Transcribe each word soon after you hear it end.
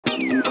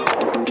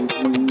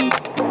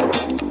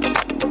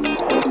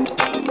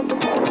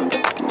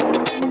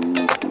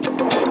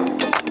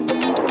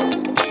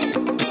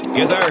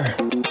Yes, sir.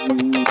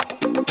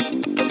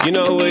 You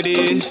know who it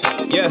is,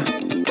 yeah.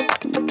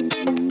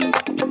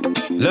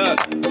 Look.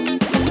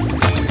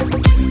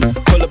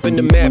 Pull up in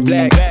the matte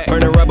black,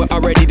 burn a rubber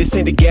already, this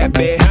ain't the gap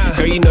bag.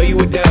 Girl, you know you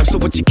a dime, so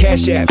what your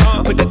cash at?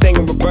 Put that thing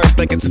in reverse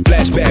like it's a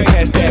flashback.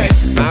 Past that,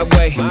 my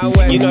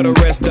way, you know the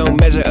rest don't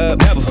measure up.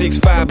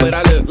 6'5", but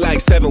I look like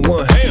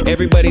 7'1".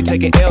 Everybody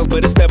taking L's,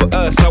 but it's never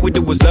us. All we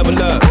do is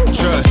level up.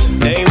 Trust,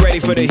 they ain't ready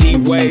for the heat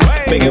wave.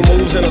 Making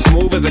moves and I'm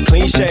smooth as a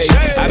clean shave.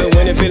 I've been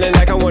winning, feeling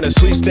like I won a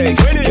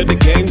sweepstakes. Killed the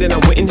game, then I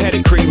went and had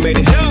it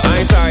cremated. I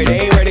ain't sorry,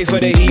 they ain't ready for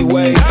the heat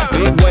wave.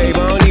 Big wave,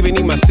 I don't even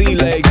need my sea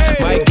legs.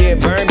 Might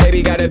get burned,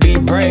 baby, gotta be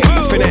brave.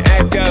 Finna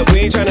act up, we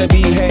ain't tryna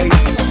behave.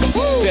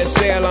 Set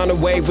sail on the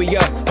wave, we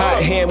up.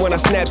 Hot hand when I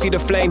snap, see the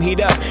flame heat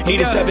up.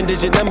 Need a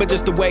 7-digit number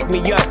just to wake me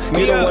up.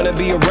 You don't wanna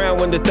be around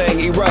when the thing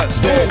erupts.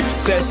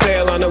 Set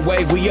sail on the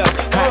wave, we up.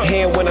 Hot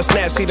hand when I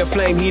snap, see the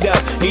flame heat up.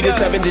 Need a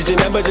 7-digit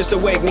number just to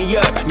wake me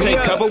up.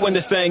 Take cover when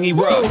this thing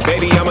erupts.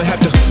 Baby, I'ma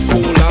have to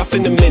cool off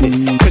in a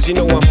minute, cause you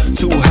know I'm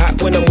too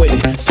hot when I'm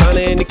winning.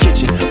 Sauna in the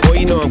kitchen, boy,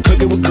 you know I'm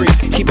cooking with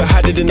grease. Keep it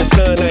hotter than the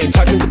sun, I ain't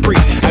talking Capri.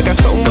 I got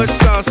so much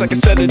sauce, I can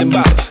sell it in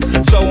bottles.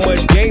 So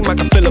much game, I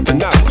can fill up a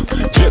novel.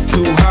 Drip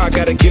too hard,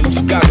 gotta give him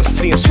some goggles.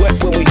 See him sweat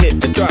when we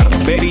hit the throttle.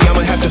 Baby,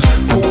 I'ma have to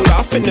cool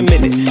off in a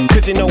minute,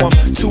 cause you know I'm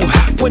too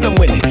hot when I'm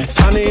winning.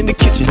 Sauna in the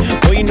kitchen,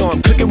 boy, you know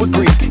I'm cooking with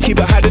grease. Keep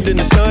it hotter than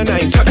the sun, I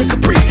ain't talking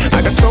Capri.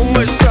 I got so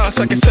much sauce,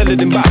 I can sell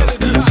it in bottles.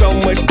 So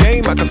much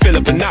game, I can fill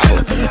up a novel.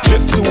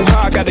 Drip too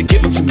hard, gotta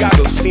give him some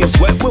goggles. See him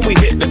sweat when we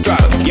hit the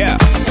throttle, yeah.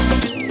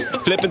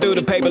 Flipping through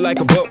the paper like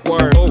a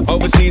bookworm.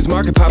 Overseas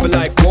market popping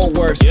like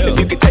Woolworths. If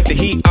you could take the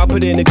heat, I'll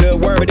put in a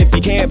good word. But if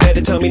you can't, better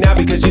tell me now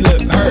because you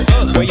look hurt.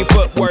 Where your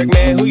footwork,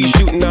 man, who you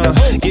shooting on?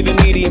 Giving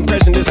me the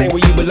impression this ain't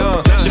where you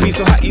belong. Should be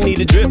so hot you need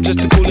a drip just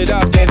to cool it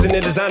off. Dancing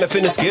in designer,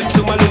 finna skip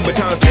to my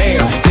Louboutins.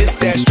 Damn, this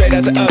that straight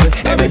out the oven.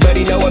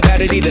 Everybody know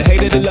about it, either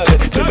hate it or love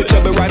it. Temperature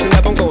rising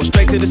up, I'm going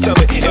straight to the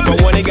summit. If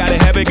I want it, gotta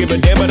have it, give a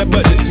damn about the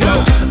budget. So,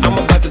 I'm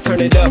about to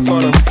turn it up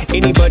on them.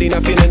 Anybody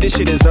not feeling this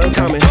shit is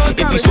uncommon.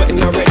 If you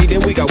sweating already,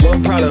 then we got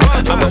one problem.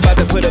 I'm about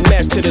to put a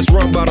match to this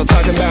rum bottle,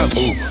 talking about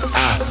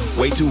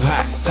way too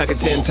hot. Talking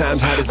 10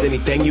 times hot as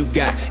anything you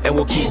got, and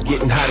we'll keep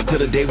getting hotter till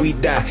the day we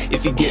die.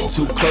 If you get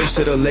too close,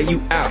 it'll lay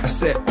you out. I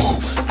said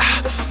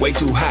way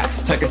too hot.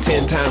 Talking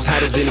 10 times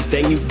hot as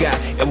anything you got,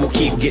 and we'll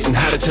keep getting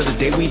hotter till the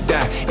day we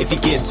die. If you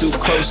get too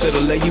close,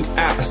 it'll lay you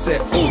out. I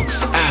said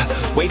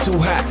way too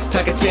hot.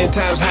 Talking 10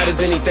 times hot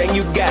as anything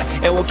you got,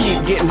 and we'll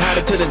keep getting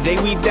hotter till the day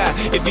we die.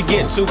 If you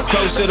get too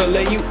close, it'll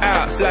lay you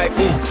out. Like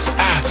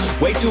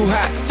way too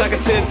hot.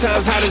 Talking 10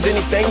 times hot as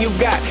anything you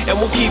got, and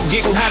we'll keep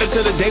getting hotter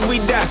till the day we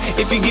die.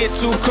 If you get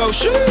too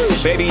close,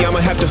 baby, I'ma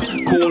have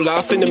to cool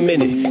off in a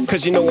minute,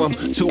 cause you know I'm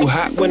too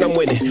hot when I'm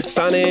winning.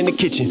 Sauna in the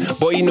kitchen,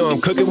 boy, you know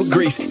I'm cooking with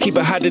grease. Keep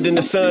it hotter than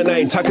the sun, I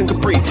ain't talking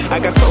Capri. I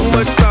got so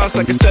much sauce,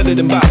 I can sell it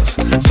in bottles.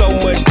 So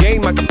much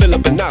game, I can fill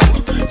up a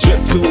novel.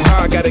 Drip too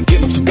hard, gotta give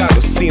him some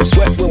goggles. See him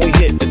sweat when we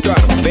hit the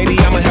throttle. Baby,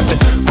 I'ma have to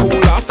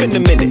cool off in a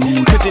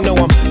minute, cause you know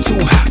I'm too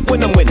hot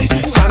when I'm winning.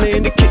 Sauna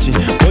in the kitchen,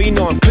 boy, you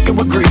know I'm cooking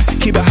with grease.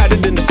 Keep it hotter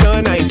than the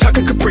sun, I ain't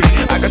talking Capri.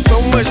 I got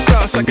so much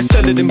sauce, I can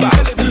sell it in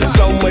bottles.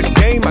 So much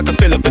game, I can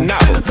fill up a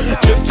novel.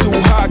 Drip too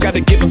hard,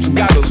 gotta give him some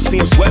goggles. See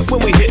him sweat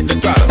when we hit the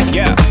throttle,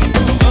 yeah.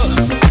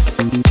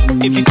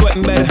 If you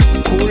sweating better,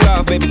 cool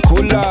off, baby,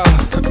 cool off.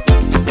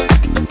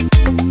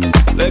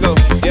 Let go,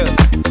 yeah.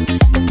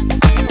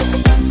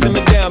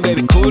 Simmer down,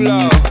 baby, cool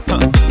off.